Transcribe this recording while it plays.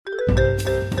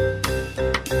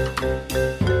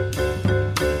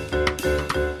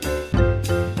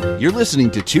You're listening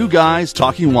to Two Guys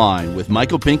Talking Wine with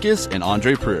Michael Pincus and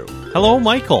André Prue. Hello,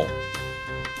 Michael.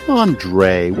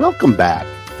 André, welcome back.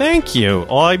 Thank you.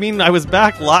 Well, I mean, I was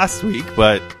back last week,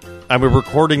 but I'm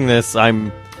recording this.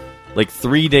 I'm like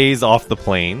 3 days off the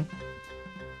plane.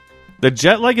 The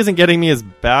jet lag isn't getting me as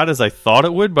bad as I thought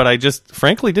it would, but I just,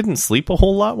 frankly, didn't sleep a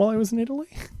whole lot while I was in Italy.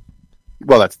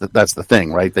 Well, that's the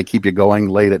thing, right? They keep you going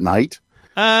late at night.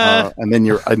 And then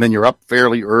you're up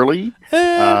fairly early,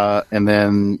 and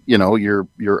then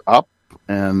you're up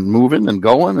and moving and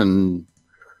going, and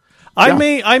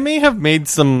yeah. I may have made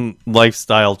some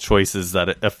lifestyle choices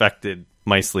that affected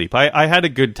my sleep. I had a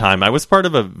good time. I was part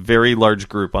of a very large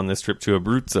group on this trip to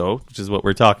Abruzzo, which is what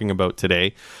we're talking about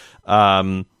today.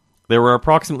 There were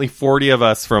approximately 40 of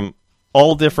us from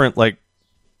all different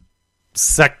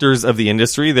sectors of the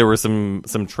industry. There were some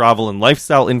travel and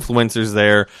lifestyle influencers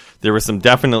there. There was some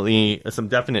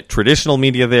definite traditional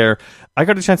media there. I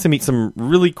got a chance to meet some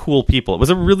really cool people. It was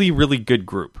a really, really good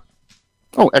group.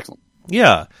 Oh, excellent.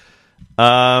 Yeah.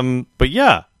 But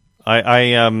yeah,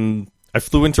 I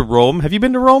flew into Rome. Have you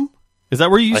been to Rome? Is that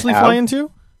where you usually fly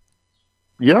into?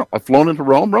 Yeah, I've flown into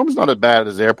Rome. Rome's not as bad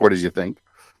as the airport as you think.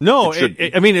 No,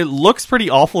 I mean, it looks pretty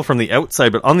awful from the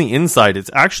outside, but on the inside, it's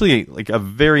actually like a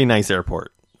very nice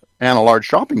airport. And a large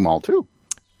shopping mall, too.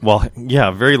 Well,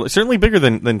 yeah, certainly bigger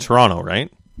than Toronto,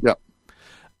 right? Yeah.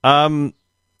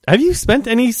 Have you spent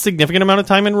any significant amount of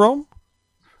time in Rome?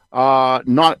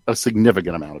 Not a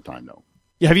significant amount of time, no.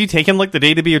 Yeah, have you taken the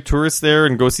day to be a tourist there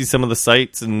and go see some of the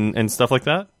sites and stuff like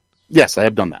that? Yes, I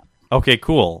have done that. Okay,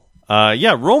 cool.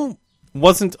 Yeah, Rome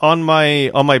wasn't on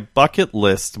my bucket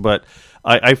list, but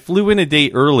I flew in a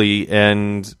day early,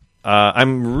 and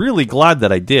I'm really glad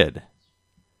that I did.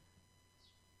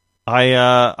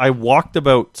 I walked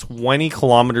about 20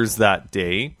 kilometers that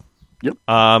day. Yep.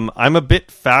 I'm a bit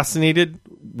fascinated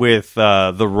with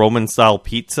the Roman-style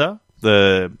pizza,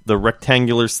 the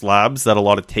rectangular slabs that a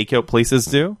lot of takeout places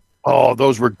do. Oh,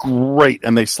 those were great,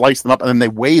 and they slice them up, and then they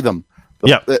weigh them.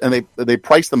 Yep. And they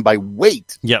price them by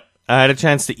weight. Yep. I had a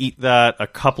chance to eat that a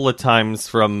couple of times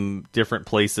from different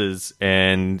places,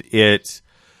 and it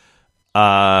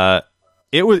was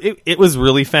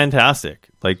really fantastic.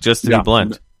 Just to be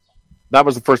blunt, that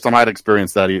was the first time I'd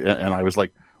experienced that, and I was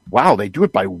like, "Wow, they do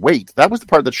it by weight." That was the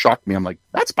part that shocked me. I'm like,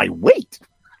 "That's by weight."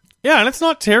 Yeah, and it's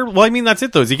not terrible. Well, I mean, that's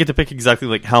it though. Is you get to pick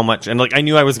exactly how much, and I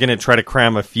knew I was going to try to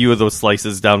cram a few of those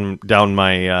slices down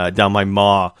my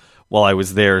maw while I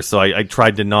was there, so I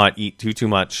tried to not eat too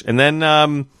much, and then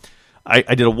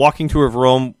I did a walking tour of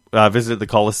Rome, visited the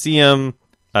Colosseum,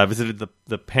 visited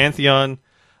the Pantheon,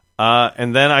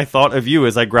 and then I thought of you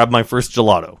as I grabbed my first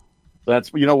gelato.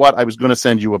 You know what? I was going to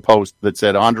send you a post that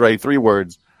said, André, 3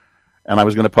 words, and I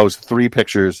was going to post 3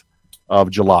 pictures of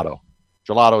gelato.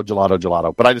 Gelato, gelato,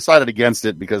 gelato. But I decided against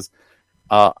it because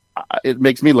it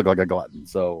makes me look like a glutton,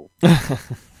 so...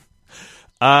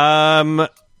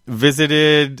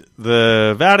 Visited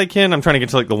the Vatican. I'm trying to get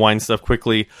to the wine stuff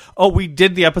quickly. Oh, we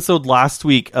did the episode last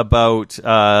week about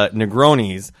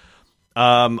Negronis.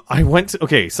 I went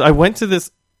to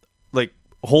this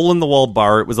hole in the wall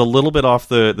bar. It was a little bit off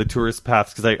the tourist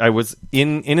paths because I was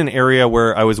in an area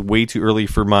where I was way too early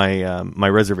for my my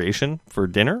reservation for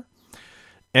dinner,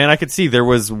 and I could see there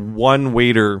was one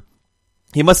waiter.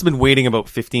 He must have been waiting about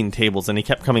 15 tables, and he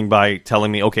kept coming by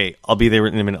telling me, okay, I'll be there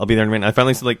in a minute. I'll be there in a minute. I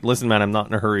finally said, listen, man, I'm not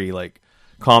in a hurry.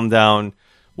 Calm down.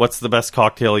 What's the best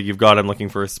cocktail you've got? I'm looking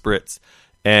for a spritz.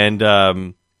 And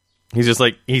he's just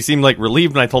he seemed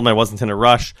relieved, and I told him I wasn't in a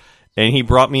rush. And he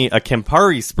brought me a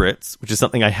Campari spritz, which is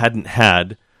something I hadn't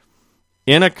had,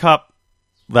 in a cup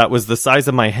that was the size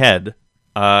of my head.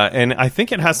 And I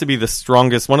think it has to be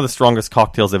one of the strongest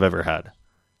cocktails I've ever had.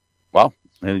 Wow.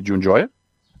 And did you enjoy it?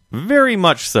 Very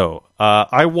much so.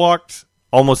 I walked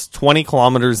almost 20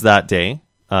 kilometers that day.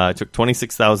 I took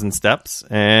 26,000 steps,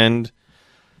 and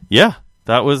yeah,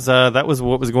 that was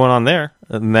what was going on there.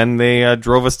 And then they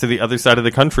drove us to the other side of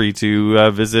the country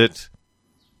to visit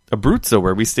Abruzzo,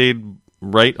 where we stayed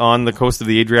right on the coast of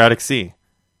the Adriatic Sea.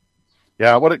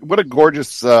 Yeah, what a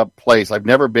gorgeous place. I've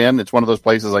never been. It's one of those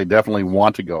places I definitely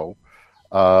want to go.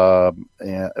 But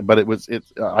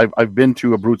I've been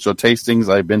to Abruzzo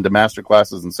tastings. I've been to master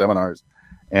classes and seminars,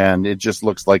 and it just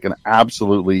looks like an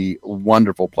absolutely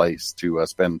wonderful place to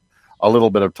spend a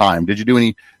little bit of time. Did you do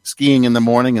any skiing in the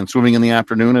morning and swimming in the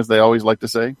afternoon, as they always like to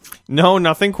say? No,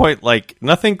 nothing quite like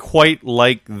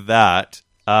that.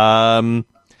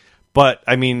 But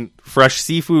I mean, fresh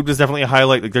seafood was definitely a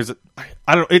highlight.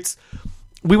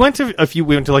 We went to We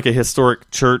went to like a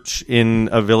historic church in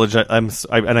a village. And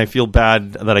I feel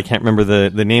bad that I can't remember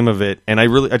the name of it. And I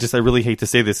really hate to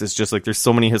say this. It's just like there's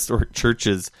so many historic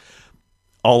churches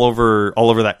all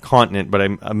over that continent. But I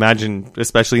imagine,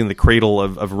 especially in the cradle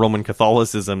of Roman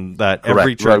Catholicism, that Correct.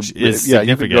 every church is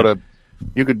significant.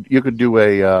 You could do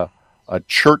a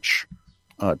church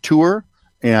tour,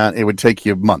 and it would take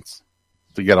you months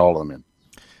to get all of them in.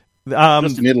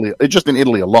 Just in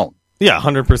Italy alone. Yeah,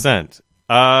 100%.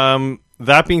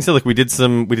 That being said, like we did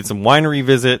some winery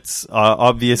visits,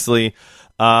 obviously,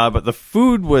 but the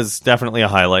food was definitely a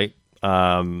highlight.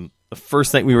 The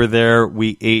first night we were there,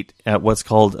 we ate at what's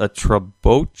called a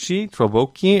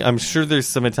trabocchi. I'm sure there's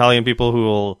some Italian people who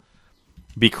will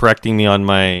be correcting me on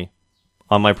my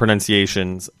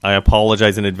pronunciations. I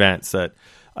apologize in advance that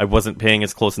I wasn't paying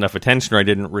as close enough attention, or I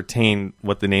didn't retain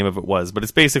what the name of it was. But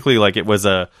it's basically like it was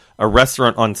a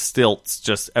restaurant on stilts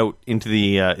just out into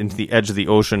the edge of the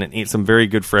ocean, and ate some very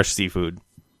good fresh seafood.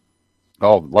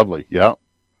 Oh, lovely. Yeah.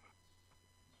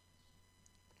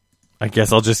 I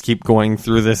guess I'll just keep going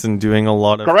through this and doing a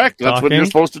lot of correct. talking. That's what you're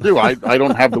supposed to do. I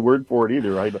don't have the word for it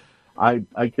either. I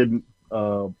couldn't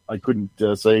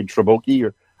say trabocchi,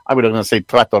 or I would have going to say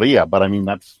trattoria, but I mean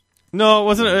that's. No, it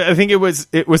wasn't. I think it was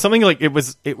something like it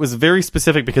was very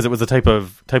specific because it was the type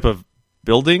of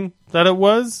building that it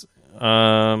was.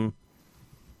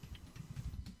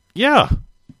 Yeah.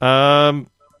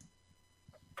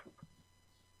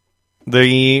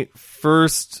 The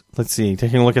first, let's see,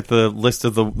 taking a look at the list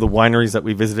of the wineries that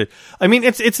we visited. I mean,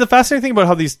 it's the fascinating thing about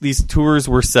how these tours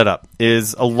were set up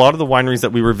is a lot of the wineries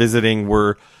that we were visiting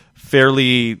were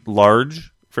fairly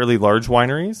large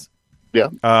wineries. Yeah.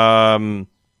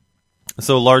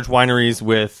 So large wineries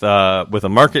with a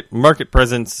market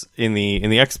presence in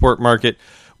the export market,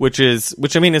 which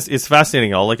I mean is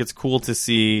fascinating. All like it's cool to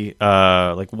see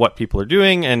like what people are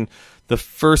doing. And the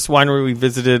first winery we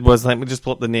visited was, let me just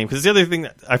pull up the name, because the other thing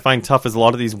that I find tough is a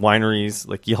lot of these wineries,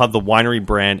 like you have the winery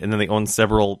brand and then they own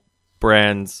several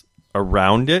brands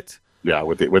around it. Yeah,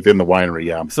 within the winery.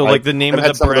 Yeah. So like the name of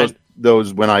the brand.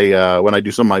 Those when I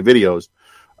do some of my videos.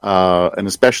 And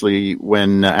especially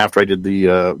when after I did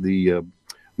the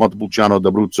Montepulciano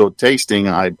d'Abruzzo tasting,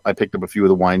 I picked up a few of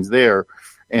the wines there,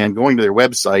 and going to their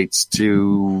websites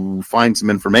to find some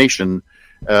information.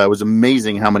 It was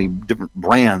amazing how many different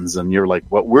brands, and you're like,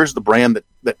 well, where's the brand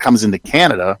that comes into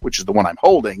Canada, which is the one I'm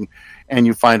holding, and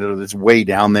you find that it's way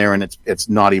down there, and it's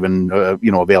not even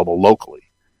available locally.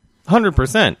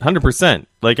 100%.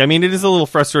 Like, I mean, it is a little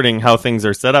frustrating how things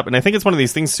are set up, and I think it's one of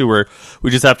these things too where we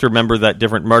just have to remember that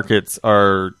different markets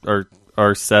are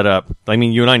set up. I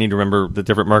mean, you and I need to remember that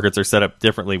different markets are set up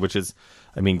differently, which is,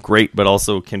 I mean, great, but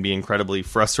also can be incredibly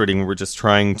frustrating when we're just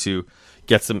trying to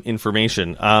get some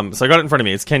information. So I got it in front of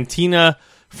me. It's Cantina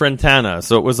Frentana.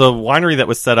 So it was a winery that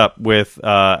was set up with,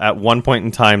 at one point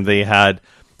in time, they had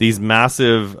these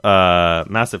massive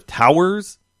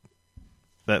towers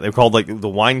that they called like the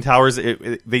wine towers.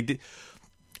 They did.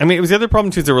 I mean, it was the other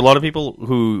problem too. Is there were a lot of people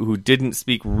who didn't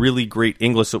speak really great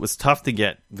English, so it was tough to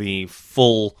get the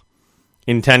full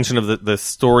intention of the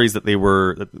stories that they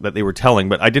were telling.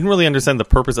 But I didn't really understand the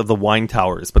purpose of the wine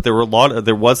towers. But there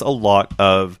was a lot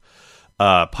of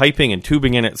piping and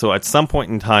tubing in it. So at some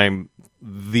point in time,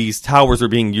 these towers were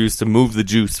being used to move the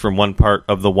juice from one part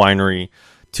of the winery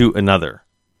to another.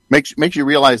 Makes you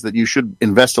realize that you should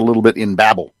invest a little bit in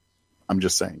Babbel. I'm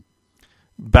just saying.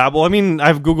 Babbel. I mean,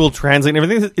 I've Google Translate and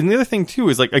everything. And the other thing too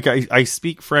is like I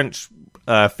speak French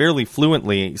fairly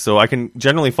fluently, so I can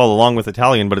generally follow along with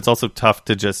Italian. But it's also tough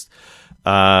to just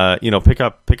pick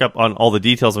up on all the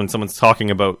details when someone's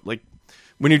talking about, like,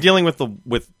 when you're dealing with a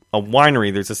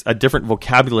winery. There's a different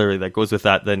vocabulary that goes with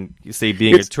that than, say,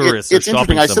 being a tourist or it's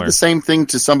shopping interesting. somewhere. I said the same thing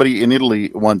to somebody in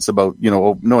Italy once about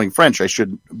knowing French. I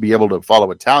should be able to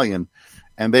follow Italian.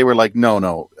 And they were like,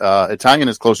 no, Italian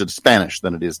is closer to Spanish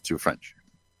than it is to French.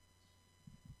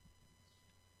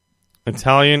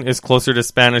 Italian is closer to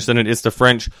Spanish than it is to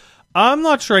French. I'm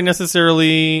not sure I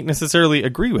necessarily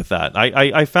agree with that.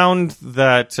 I found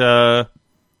that,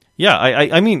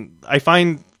 I mean, I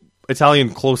find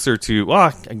Italian closer to,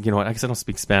 I guess I don't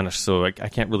speak Spanish, so I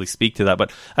can't really speak to that.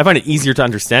 But I find it easier to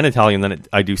understand Italian than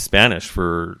I do Spanish,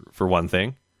 for one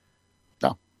thing.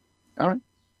 Oh, all right.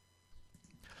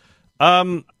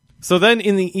 So then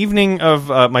in the evening of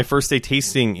my first day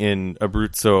tasting in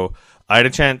Abruzzo, I had a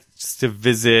chance to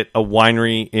visit a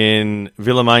winery in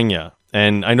Villamagna.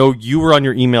 And I know you were on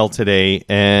your email today,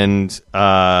 and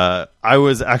I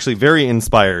was actually very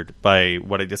inspired by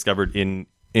what I discovered in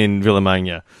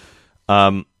Villamagna.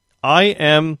 I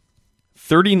am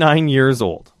 39 years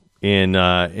old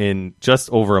in just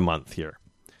over a month here.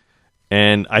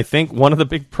 And I think one of the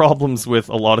big problems with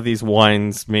a lot of these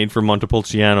wines made for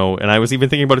Montepulciano, and I was even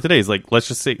thinking about it today, is like, let's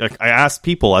just say, like, I asked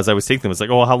people as I was taking them, it's like,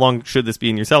 oh, how long should this be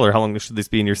in your cellar? How long should this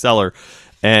be in your cellar?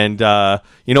 And, some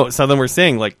of them were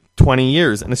saying like 20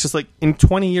 years. And it's just like, in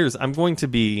 20 years, I'm going to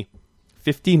be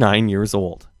 59 years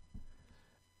old.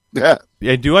 Yeah.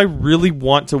 Do I really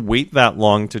want to wait that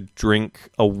long to drink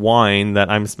a wine that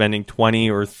I'm spending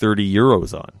 20 or 30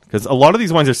 euros on? Because a lot of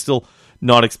these wines are still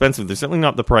not expensive. They're certainly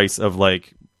not the price of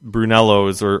like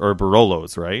Brunellos or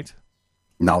Barolos, right?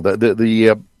 No,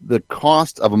 the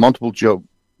cost of a Montepulciano,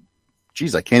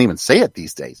 geez, I can't even say it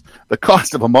these days. The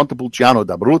cost of a Montepulciano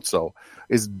d'Abruzzo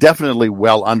is definitely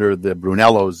well under the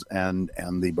Brunellos and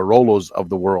the Barolos of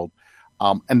the world.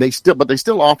 And they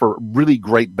still offer really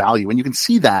great value. And you can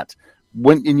see that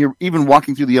when you're even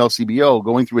walking through the LCBO,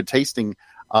 going through a tasting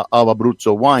of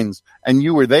Abruzzo wines, and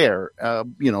you were there,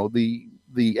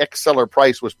 the ex-seller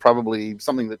price was probably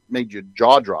something that made your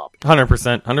jaw drop.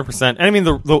 100%. And I mean,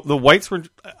 the whites were,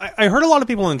 I heard a lot of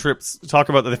people in trips talk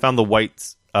about that they found the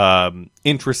whites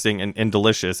interesting and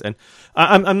delicious. And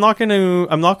I'm not going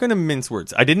to mince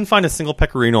words. I didn't find a single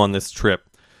Pecorino on this trip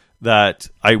that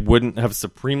I wouldn't have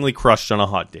supremely crushed on a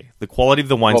hot day. The quality of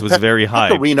the wines was very high.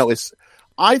 Pecorino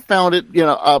I found it,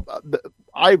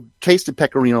 I've tasted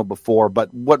Pecorino before,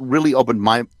 but what really opened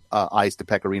my eyes to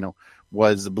Pecorino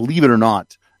was, believe it or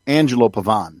not, Angelo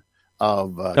Pavan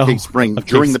of Cave Spring.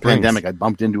 During the pandemic, I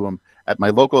bumped into him at my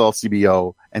local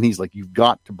LCBO, and he's like, you've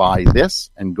got to buy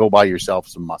this and go buy yourself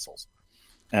some mussels.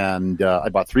 And I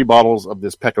bought 3 bottles of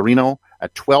this Pecorino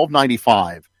at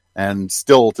 $12.95, and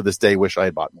still to this day wish I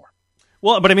had bought more.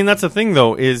 Well, but I mean, that's the thing,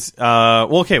 though, is, I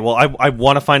want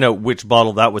to find out which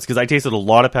bottle that was, because I tasted a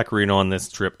lot of Pecorino on this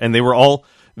trip, and they were all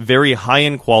very high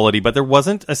in quality, but there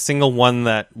wasn't a single one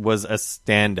that was a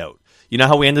standout. You know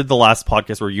how we ended the last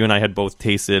podcast where you and I had both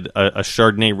tasted a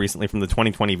Chardonnay recently from the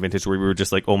 2020 vintage, where we were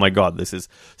just like, oh my God, this is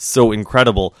so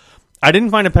incredible. I didn't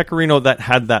find a Pecorino that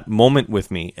had that moment with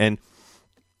me, and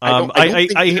I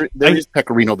think there is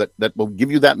Pecorino that will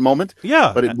give you that moment.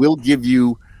 Yeah, but it will give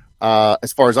you,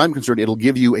 as far as I'm concerned, it'll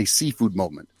give you a seafood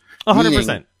moment.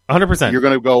 100%. 100%. You're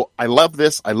going to go, I love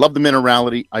this. I love the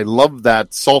minerality. I love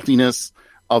that saltiness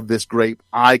of this grape.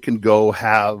 I can go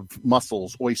have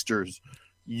mussels, oysters.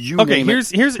 Here's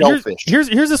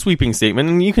a sweeping statement,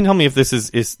 and you can tell me if this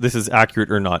is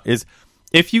accurate or not. Is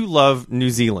if you love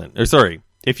if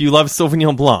you love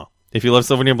Sauvignon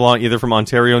Blanc, either from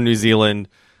Ontario, New Zealand,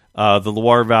 the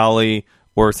Loire Valley,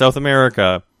 or South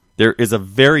America, there is a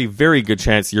very, very good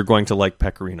chance you're going to like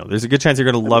Pecorino. There's a good chance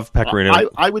you're going to love Pecorino.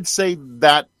 I would say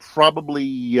that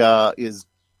probably is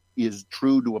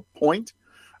true to a point.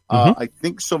 I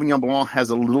think Sauvignon Blanc has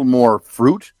a little more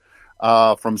fruit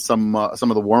from some of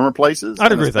the warmer places.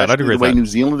 I'd agree with that. The way New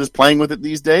Zealand is playing with it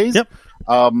these days. Yep.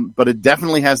 But it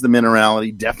definitely has the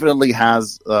minerality. Definitely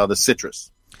has the citrus.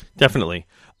 Definitely.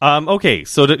 Okay,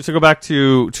 so to go back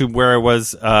to where I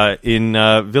was in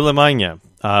Villamagna,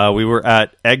 we were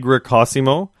at Egre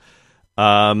Cosimo.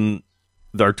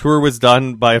 Our tour was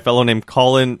done by a fellow named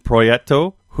Colin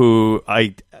Proietto, who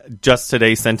I just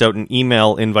today sent out an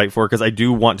email invite for, because I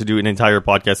do want to do an entire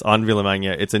podcast on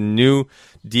Villamagna. It's a new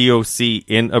DOC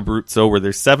in Abruzzo where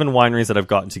there's 7 wineries that have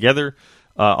gotten together,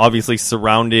 obviously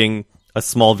surrounding a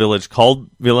small village called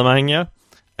Villamagna.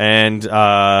 And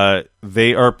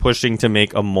they are pushing to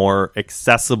make a more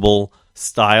accessible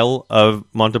style of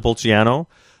Montepulciano.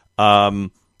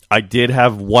 I did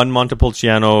have one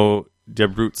Montepulciano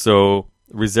d'Abruzzo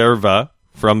Riserva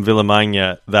from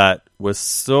Villamagna that was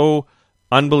so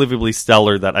unbelievably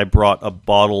stellar that I brought a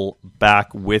bottle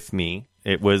back with me.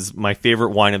 It was my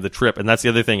favorite wine of the trip. And that's the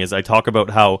other thing, is I talk about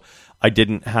how I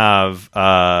didn't have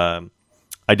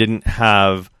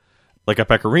like a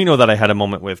Pecorino that I had a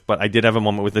moment with, but I did have a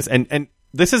moment with this. And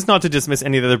this is not to dismiss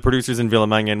any of the other producers in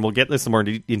Villamagna, and we'll get this more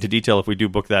into detail if we do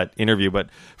book that interview. But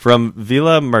from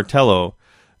Villa Martello,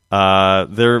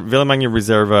 their Villamagna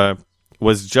Riserva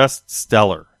was just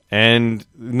stellar. And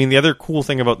I mean, the other cool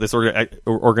thing about this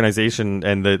organization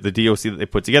and the DOC that they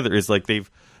put together is like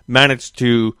they've managed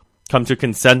to come to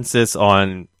consensus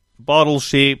on bottle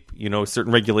shape,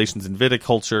 certain regulations in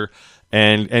viticulture,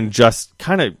 and just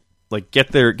kind of like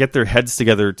get their heads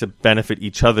together to benefit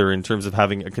each other in terms of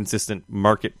having a consistent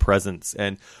market presence.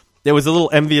 And it was a little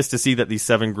envious to see that these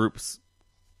 7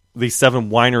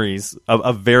 wineries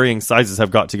of varying sizes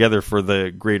have got together for the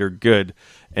greater good.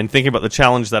 And thinking about the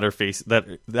challenge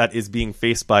that is being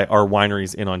faced by our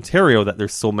wineries in Ontario, that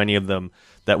there's so many of them,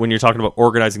 that when you're talking about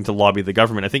organizing to lobby the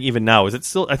government, I think even now, I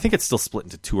think it's still split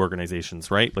into 2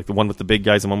 organizations, right? Like the one with the big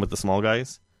guys and one with the small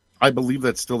guys. I believe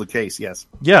that's still the case. Yes.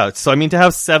 Yeah. So I mean, to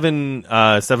have seven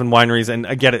wineries, and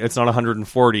I get it, it's not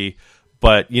 140,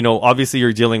 but obviously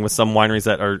you're dealing with some wineries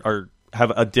that are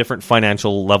have a different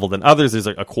financial level than others. There's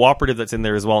a cooperative that's in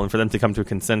there as well, and for them to come to a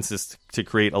consensus to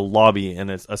create a lobby and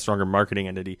a stronger marketing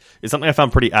entity is something I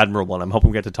found pretty admirable, and I'm hoping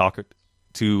we get to talk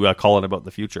to Colin about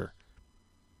the future.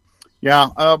 Yeah,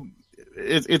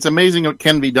 it's amazing what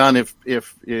can be done if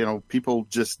people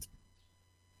just,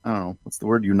 I don't know, what's the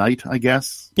word, unite, I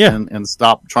guess, yeah, and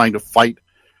stop trying to fight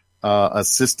a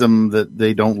system that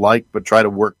they don't like, but try to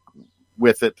work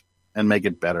with it and make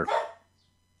it better.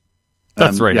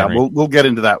 That's right. Yeah, Henry. we'll get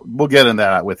into that. We'll get into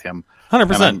that with him.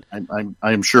 100%.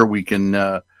 I'm sure we can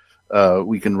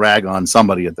rag on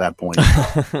somebody at that point.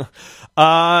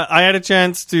 I had a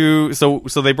chance to so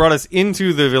they brought us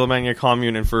into the Villamagna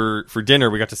commune, and for dinner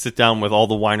we got to sit down with all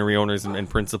the winery owners and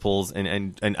principals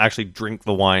and actually drink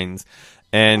the wines.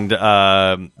 And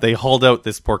they hauled out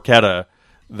this porchetta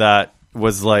that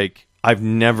was like, I've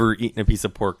never eaten a piece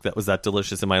of pork that was that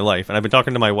delicious in my life. And I've been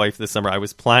talking to my wife this summer. I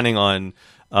was planning on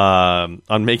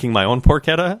making my own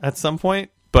porchetta at some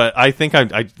point, but I think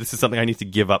this is something I need to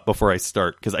give up before I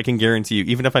start, because I can guarantee you,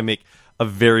 even if I make a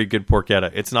very good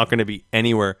porchetta, it's not going to be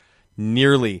anywhere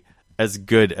nearly as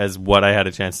good as what I had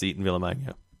a chance to eat in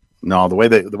Villamagna. No, the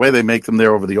way they make them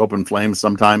there over the open flames,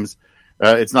 sometimes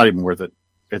it's not even worth it.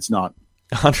 It's not.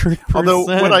 100%. Although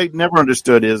what I never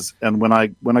understood is, and when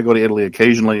I go to Italy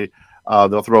occasionally,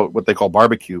 they'll throw out what they call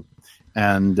barbecue,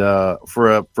 and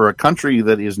for a country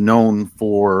that is known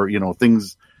for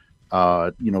things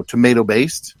tomato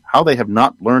based, how they have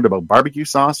not learned about barbecue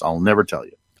sauce, I'll never tell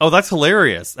you. Oh, that's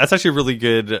hilarious. That's actually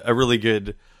a really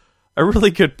good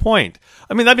point.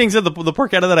 I mean, that being said, the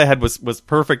porchetta that I had was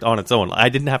perfect on its own. I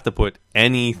didn't have to put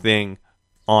anything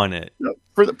on it.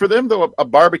 For them, though, a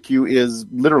barbecue is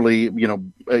literally,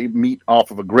 a meat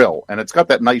off of a grill, and it's got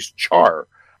that nice char.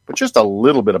 But just a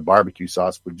little bit of barbecue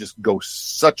sauce would just go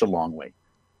such a long way.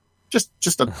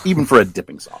 Even for a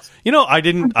dipping sauce. I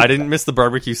didn't miss the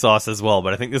barbecue sauce as well,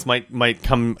 but I think this might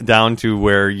come down to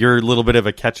where you're a little bit of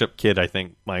a ketchup kid, I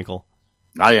think, Michael.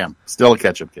 I am still a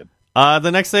ketchup kid. The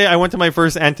next day I went to my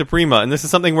first Anteprima, and this is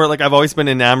something where I've always been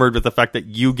enamored with the fact that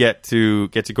you get to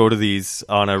go to these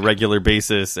on a regular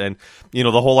basis, and the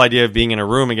whole idea of being in a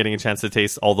room and getting a chance to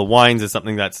taste all the wines is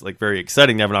something that's very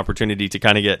exciting, to have an opportunity to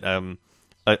kind of get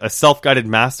a self-guided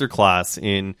masterclass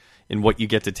in what you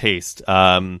get to taste.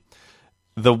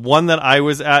 The one that I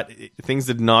was at, things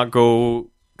did not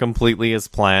go completely as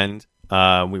planned.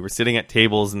 We were sitting at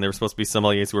tables, and there were supposed to be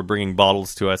sommeliers who were bringing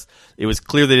bottles to us. It was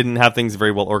clear they didn't have things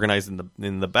very well organized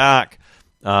in the back.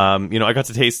 I got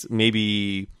to taste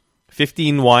maybe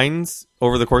 15 wines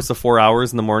over the course of 4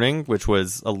 hours in the morning,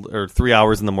 or 3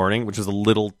 hours in the morning, which was a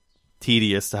little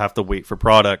tedious to have to wait for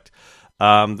product.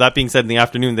 That being said, in the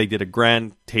afternoon, they did a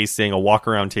grand tasting, a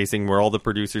walk-around tasting, where all the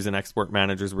producers and export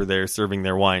managers were there serving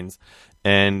their wines.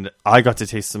 And I got to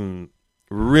taste some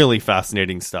really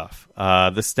fascinating stuff.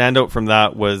 The standout from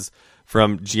that was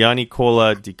from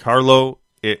Giannicola Di Carlo.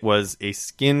 It was a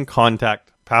skin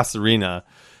contact Passerina.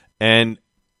 And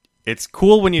it's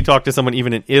cool when you talk to someone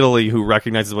even in Italy who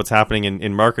recognizes what's happening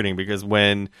in marketing, because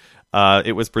when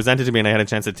it was presented to me and I had a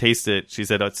chance to taste it, she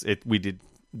said, we did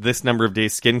this number of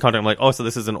days skin contact. I'm like, oh, so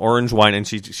this is an orange wine. And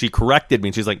she corrected me,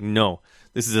 and she's like, no,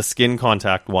 this is a skin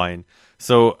contact wine.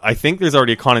 So I think there's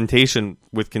already a connotation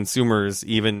with consumers,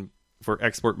 even for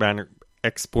export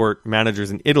managers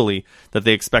in Italy, that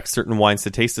they expect certain wines to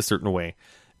taste a certain way.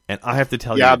 And I have to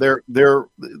tell you,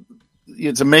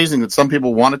 it's amazing that some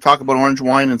people want to talk about orange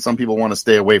wine and some people want to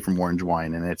stay away from orange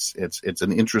wine, and it's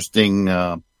an interesting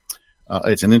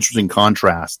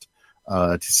contrast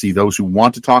to see those who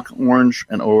want to talk orange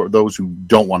or those who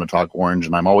don't want to talk orange.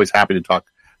 And I'm always happy to talk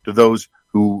to those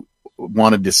who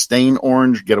want to disdain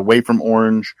orange, get away from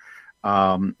orange,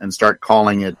 and start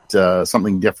calling it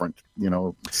something different.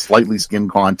 Slightly skin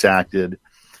contacted.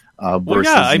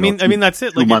 Versus, I mean that's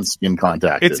it. 2 months skin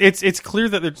contacted. It's clear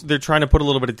that they're trying to put a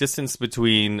little bit of distance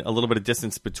between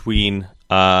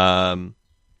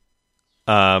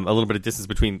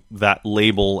that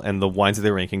label and the wines that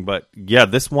they're making. But yeah,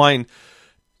 this wine,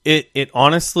 it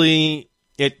honestly,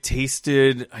 it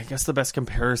tasted, I guess the best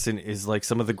comparison is like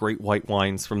some of the great white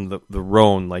wines from the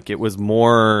Rhone. Like, it was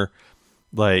more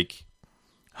like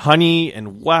honey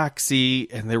and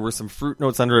waxy, and there were some fruit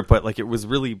notes under it, but like it was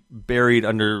really buried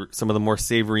under some of the more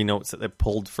savory notes that they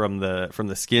pulled from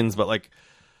the skins. But like,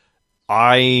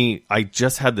 I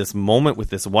just had this moment with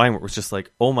this wine where it was just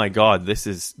like, oh my God, this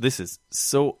is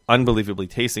so unbelievably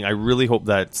tasting. I really hope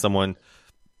that someone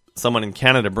in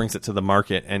Canada brings it to the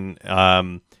market.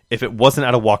 And if it wasn't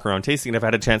at a walk around tasting, and if I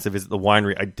had a chance to visit the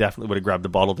winery, I definitely would have grabbed a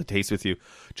bottle to taste with you,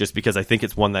 just because I think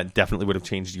it's one that definitely would have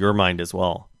changed your mind as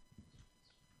well.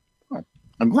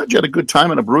 I'm glad you had a good time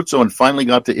in Abruzzo and finally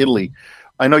got to Italy.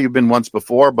 I know you've been once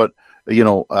before, but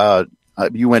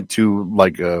you went to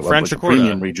like a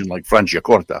premium region like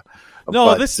Franciacorta. No,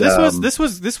 but,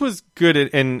 this was good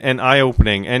and eye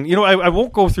opening, and I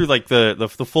won't go through like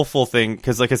the full thing,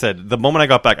 because like I said, the moment I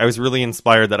got back, I was really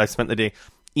inspired that I spent the day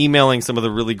emailing some of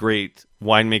the really great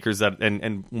winemakers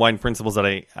and wine principals that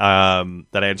I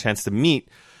had a chance to meet,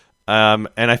 and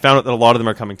I found out that a lot of them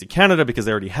are coming to Canada because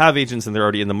they already have agents and they're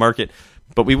already in the market.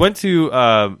 But we went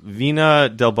to Vina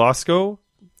del Bosco,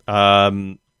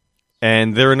 and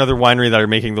they're another winery that are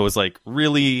making those like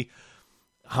really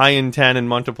high in tannin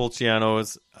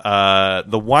Montepulcianos.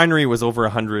 The winery was over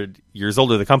 100 years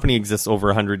older. The company exists over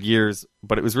 100 years,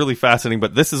 but it was really fascinating.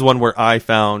 But this is one where I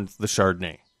found the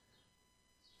Chardonnay.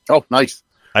 Oh, nice.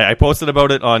 I posted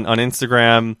about it on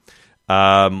Instagram.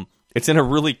 It's in a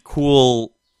really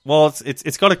cool... Well,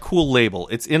 it's got a cool label.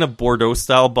 It's in a Bordeaux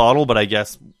style bottle, but I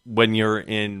guess when you're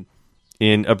in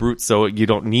Abruzzo, you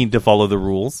don't need to follow the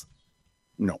rules.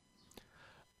 No.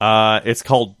 It's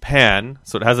called Pan,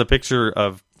 so it has a picture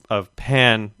of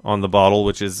Pan on the bottle,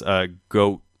 which is a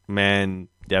goat man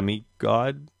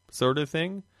demigod sort of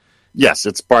thing. Yes,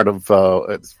 it's part of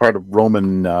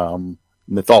Roman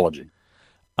mythology.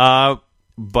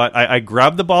 But I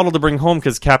grabbed the bottle to bring home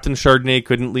because Captain Chardonnay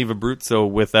couldn't leave Abruzzo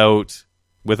without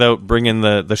bringing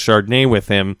the Chardonnay with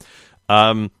him.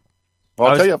 I'll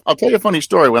tell you a funny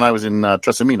story. When I was in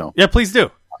Tresemino, yeah, please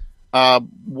do.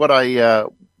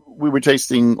 We were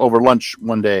tasting over lunch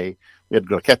one day. We had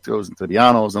Grocchettos and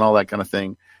Trebbianos and all that kind of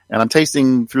thing. And I'm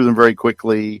tasting through them very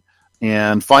quickly.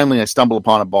 And finally, I stumble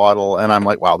upon a bottle, and I'm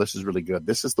like, wow, this is really good.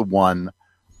 This is the one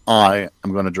I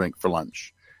am going to drink for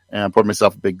lunch. And I poured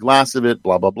myself a big glass of it,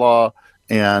 blah, blah, blah.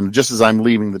 And just as I'm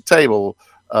leaving the table,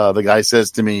 the guy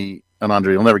says to me, and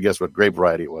André, you'll never guess what grape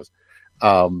variety it was.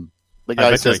 The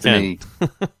guy says to me,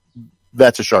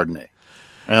 that's a Chardonnay.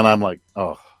 And I'm like,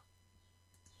 oh,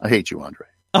 I hate you, André.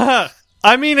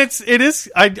 I mean, it is.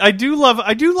 I do love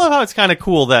how it's kind of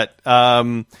cool that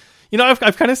I've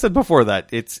kind of said before that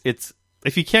it's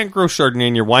if you can't grow Chardonnay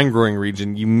in your wine growing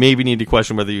region, you maybe need to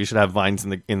question whether you should have vines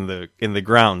in the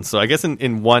ground. So I guess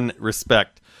in one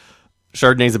respect,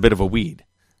 Chardonnay is a bit of a weed.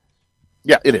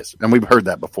 Yeah, it is, and we've heard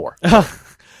that before. But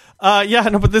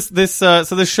this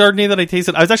Chardonnay that I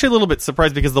tasted, I was actually a little bit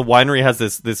surprised because the winery has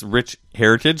this rich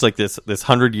heritage, like this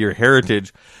 100-year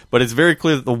heritage, but it's very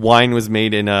clear that the wine was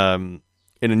made in a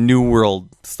New World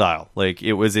style. Like,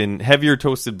 it was in heavier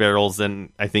toasted barrels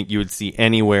than I think you would see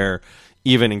anywhere,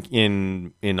 even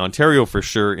in Ontario for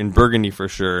sure, in Burgundy for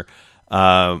sure.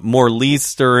 More lees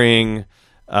stirring.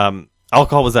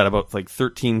 Alcohol was at about like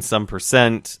 13 some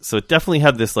percent, so it definitely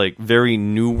had this like very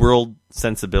New World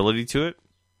sensibility to it,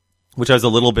 which I was a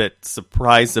little bit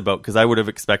surprised about, because I would have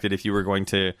expected if you were going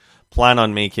to plan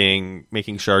on making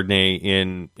Chardonnay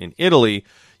in Italy,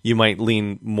 you might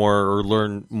lean more or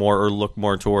learn more or look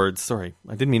more towards. Sorry,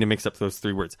 I didn't mean to mix up those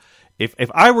three words. If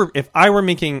I were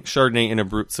making Chardonnay in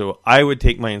Abruzzo, I would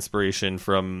take my inspiration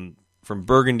from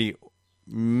Burgundy,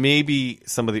 maybe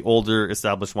some of the older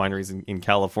established wineries in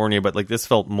California, but like this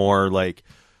felt more like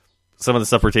some of the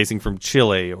stuff we're tasting from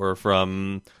Chile or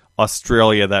from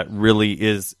Australia that really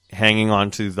is hanging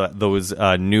on to those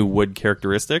new wood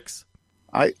characteristics.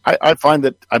 I find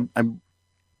that I'm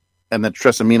and that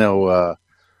Tresemino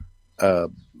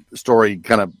story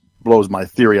kind of blows my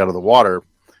theory out of the water,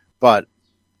 but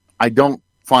I don't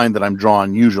find that I'm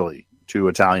drawn usually to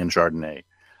Italian Chardonnay.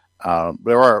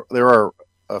 There are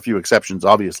a few exceptions,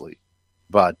 obviously,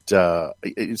 but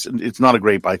it's not a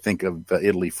grape I think of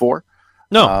Italy for.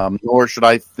 No, nor should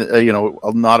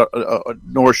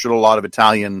nor should a lot of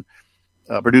Italian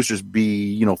producers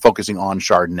be, focusing on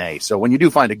Chardonnay. So when you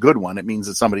do find a good one, it means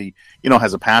that somebody,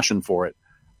 has a passion for it,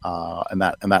 and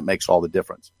that makes all the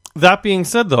difference. That being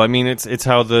said, though, I mean, it's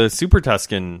how the Super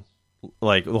Tuscan,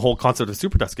 like the whole concept of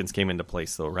Super Tuscans came into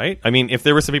place, though, right? I mean, if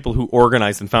there were some people who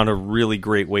organized and found a really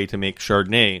great way to make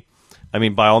Chardonnay, I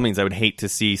mean, by all means, I would hate to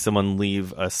see someone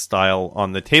leave a style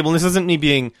on the table. And this isn't me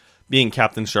being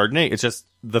Captain Chardonnay. It's just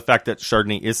the fact that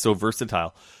Chardonnay is so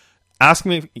versatile. Ask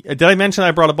me, did I mention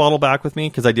I brought a bottle back with me?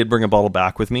 Because I did bring a bottle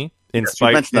back with me. You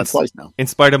mentioned that twice now. In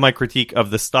spite of my critique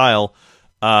of the style.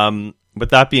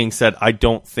 But that being said, I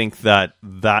don't think that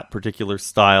particular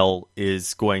style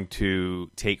is going to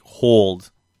take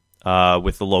hold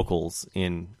with the locals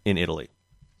in Italy.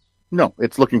 No,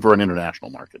 it's looking for an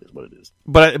international market is what it is.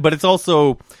 But it's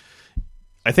also...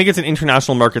 I think it's an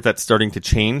international market that's starting to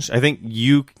change. I think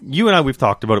you and I, we've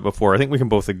talked about it before. I think we can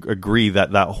both agree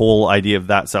that that whole idea of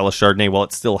that style of Chardonnay, while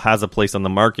it still has a place on the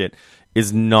market,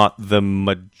 is not the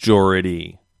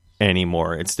majority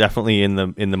anymore. It's definitely in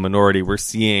the minority. We're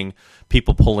seeing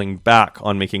people pulling back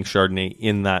on making Chardonnay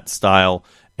in that style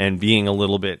and being a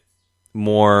little bit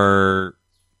more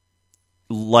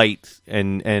light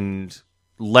and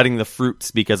letting the fruit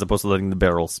speak as opposed to letting the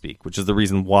barrel speak, which is the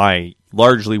reason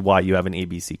largely why you have an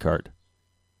ABC card.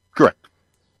 Correct.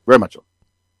 Very much so.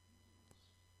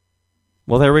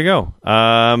 Well, there we go.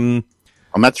 And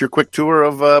that's your quick tour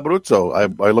of Abruzzo.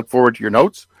 I look forward to your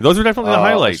notes. Those are definitely the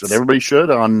highlights. So everybody should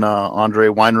on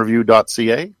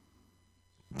andrewinereview.ca.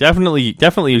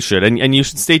 Definitely you should. And you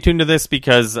should stay tuned to this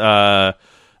because I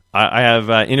have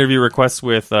interview requests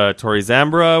with Tori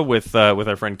Zambra, with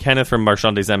our friend Kenneth from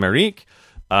Marchand des Amériques.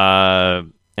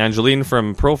 Angeline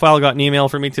from Profile got an email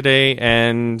from me today,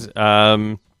 and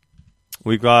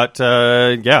we've got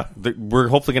we're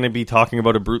hopefully going to be talking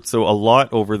about Abruzzo a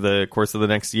lot over the course of the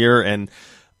next year. And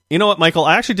you know what, Michael,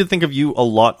 I actually did think of you a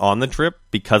lot on the trip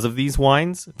because of these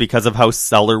wines, because of how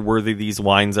cellar worthy these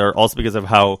wines are, also because of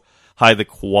how high the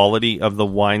quality of the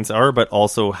wines are, but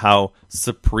also how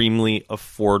supremely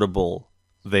affordable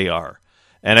they are.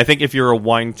 And I think if you're a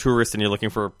wine tourist and you're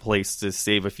looking for a place to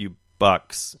save a few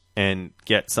bucks and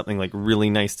get something like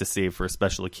really nice to save for a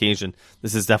special occasion,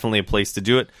 this is definitely a place to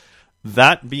do it.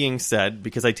 That being said,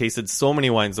 because I tasted so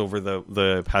many wines over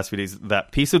the past few days,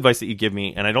 that piece of advice that you give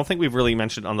me, and I don't think we've really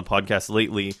mentioned on the podcast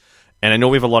lately, and I know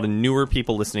we have a lot of newer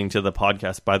people listening to the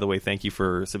podcast. By the way, thank you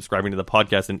for subscribing to the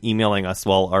podcast and emailing us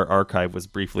while our archive was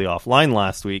briefly offline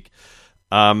last week.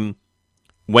 When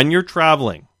you're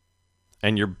traveling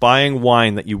and you're buying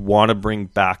wine that you want to bring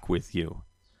back with you,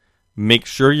 make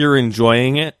sure you're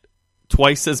enjoying it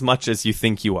twice as much as you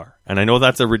think you are. And I know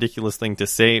that's a ridiculous thing to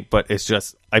say, but it's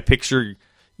just, I picture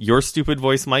your stupid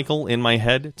voice, Michael, in my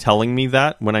head telling me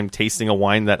that when I'm tasting a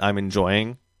wine that I'm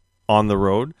enjoying on the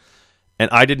road. And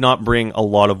I did not bring a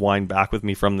lot of wine back with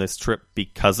me from this trip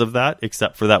because of that,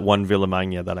 except for that one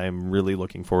Villamagna that I'm really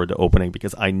looking forward to opening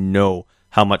because I know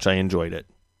how much I enjoyed it.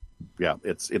 Yeah,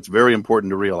 it's very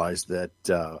important to realize that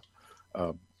the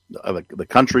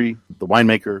country, the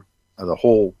winemaker, the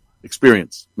whole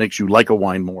experience makes you like a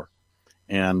wine more.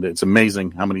 And it's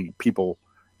amazing how many people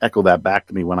echo that back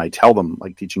to me when I tell them,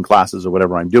 like teaching classes or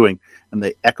whatever I'm doing, and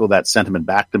they echo that sentiment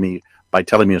back to me by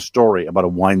telling me a story about a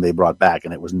wine they brought back,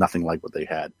 and it was nothing like what they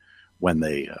had when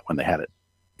they had it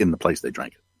in the place they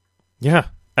drank it. Yeah.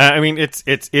 I mean, it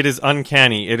is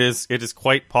uncanny. It is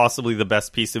quite possibly the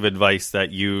best piece of advice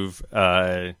that you've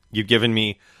given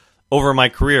me over my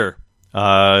career.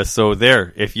 So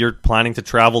there, if you're planning to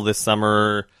travel this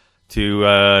summer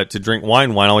to drink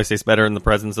wine always tastes better in the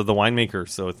presence of the winemaker.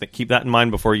 So keep that in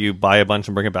mind before you buy a bunch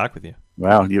and bring it back with you.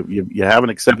 Well, you haven't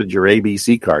accepted your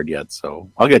ABC card yet,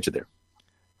 so I'll get you there.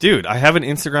 Dude, I have an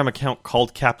Instagram account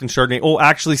called Captain Chardonnay. Oh,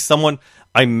 actually, someone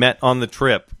I met on the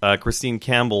trip, Christine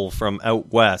Campbell from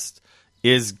out west,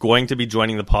 is going to be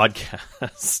joining the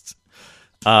podcast.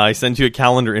 I sent you a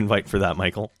calendar invite for that,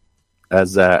 Michael.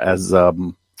 As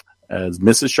Mrs.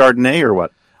 Chardonnay or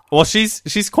what? Well, she's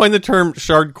coined the term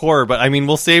Chardcore, but I mean,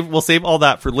 we'll save all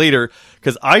that for later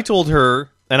because I told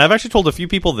her, and I've actually told a few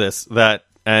people this, that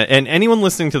and anyone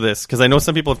listening to this, because I know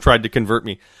some people have tried to convert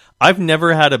me. I've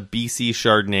never had a BC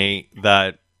Chardonnay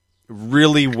that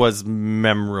really was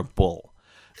memorable.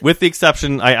 With the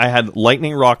exception, I had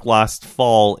Lightning Rock last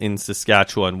fall in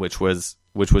Saskatchewan, which was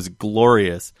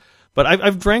glorious. But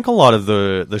I've drank a lot of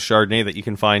the Chardonnay that you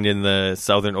can find in the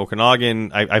southern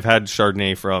Okanagan. I've had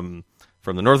Chardonnay from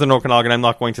the northern Okanagan. I'm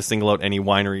not going to single out any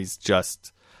wineries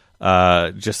just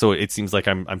so it seems like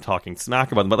I'm talking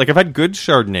smack about them. But like I've had good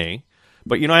Chardonnay.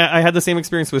 But, you know, I had the same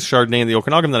experience with Chardonnay in the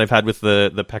Okanagan that I've had with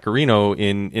the Pecorino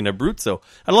in Abruzzo.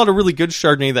 I had a lot of really good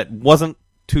Chardonnay that wasn't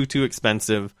too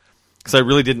expensive because I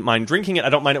really didn't mind drinking it. I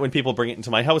don't mind it when people bring it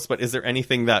into my house, but is there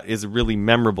anything that is really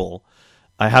memorable?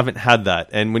 I haven't had that.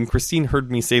 And when Christine heard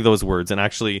me say those words, and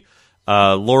actually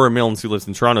Laura Milnes, who lives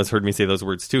in Toronto, has heard me say those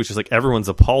words too. She's like, everyone's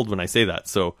appalled when I say that.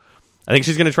 So I think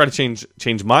she's going to try to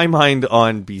change my mind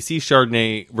on BC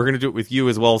Chardonnay. We're going to do it with you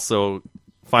as well, so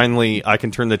finally, I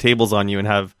can turn the tables on you and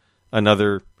have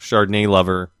another Chardonnay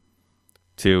lover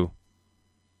to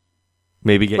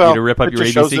maybe get you to rip up your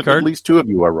ABC card. At least two of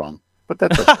you are wrong, but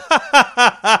that's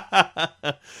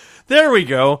okay. There we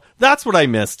go. That's what I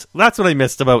missed. That's what I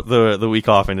missed about the week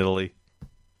off in Italy.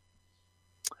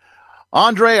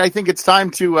 Andre, I think it's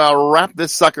time to wrap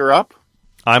this sucker up.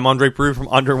 I'm André Peru from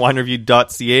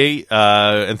AndreWineReview.ca,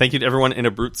 and thank you to everyone in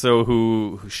Abruzzo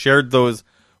who shared those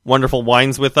wonderful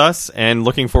wines with us, and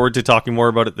looking forward to talking more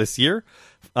about it this year.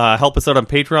 Help us out on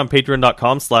Patreon,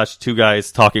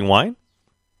 patreon.com/2guystalkingwine.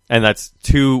 And that's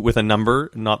 2 with a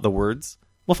number, not the words.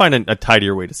 We'll find a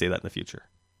tidier way to say that in the future.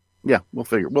 Yeah, we'll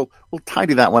figure. We'll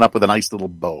tidy that one up with a nice little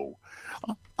bow.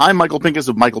 I'm Michael Pincus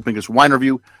of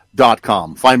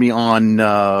michaelpincuswinereview.com. Find me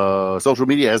on social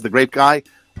media as The Grape Guy,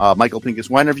 Michael Pincus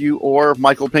Wine Review, or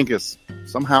Michael Pincus.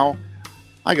 Somehow,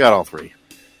 I got all 3.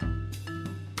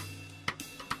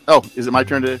 Oh, is it my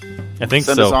turn to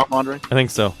send us off, Andre? I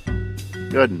think so.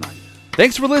 Good night.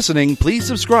 Thanks for listening. Please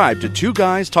subscribe to Two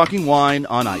Guys Talking Wine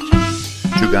on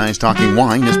iTunes. Two Guys Talking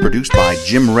Wine is produced by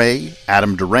Jim Ray,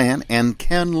 Adam Duran, and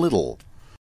Ken Little.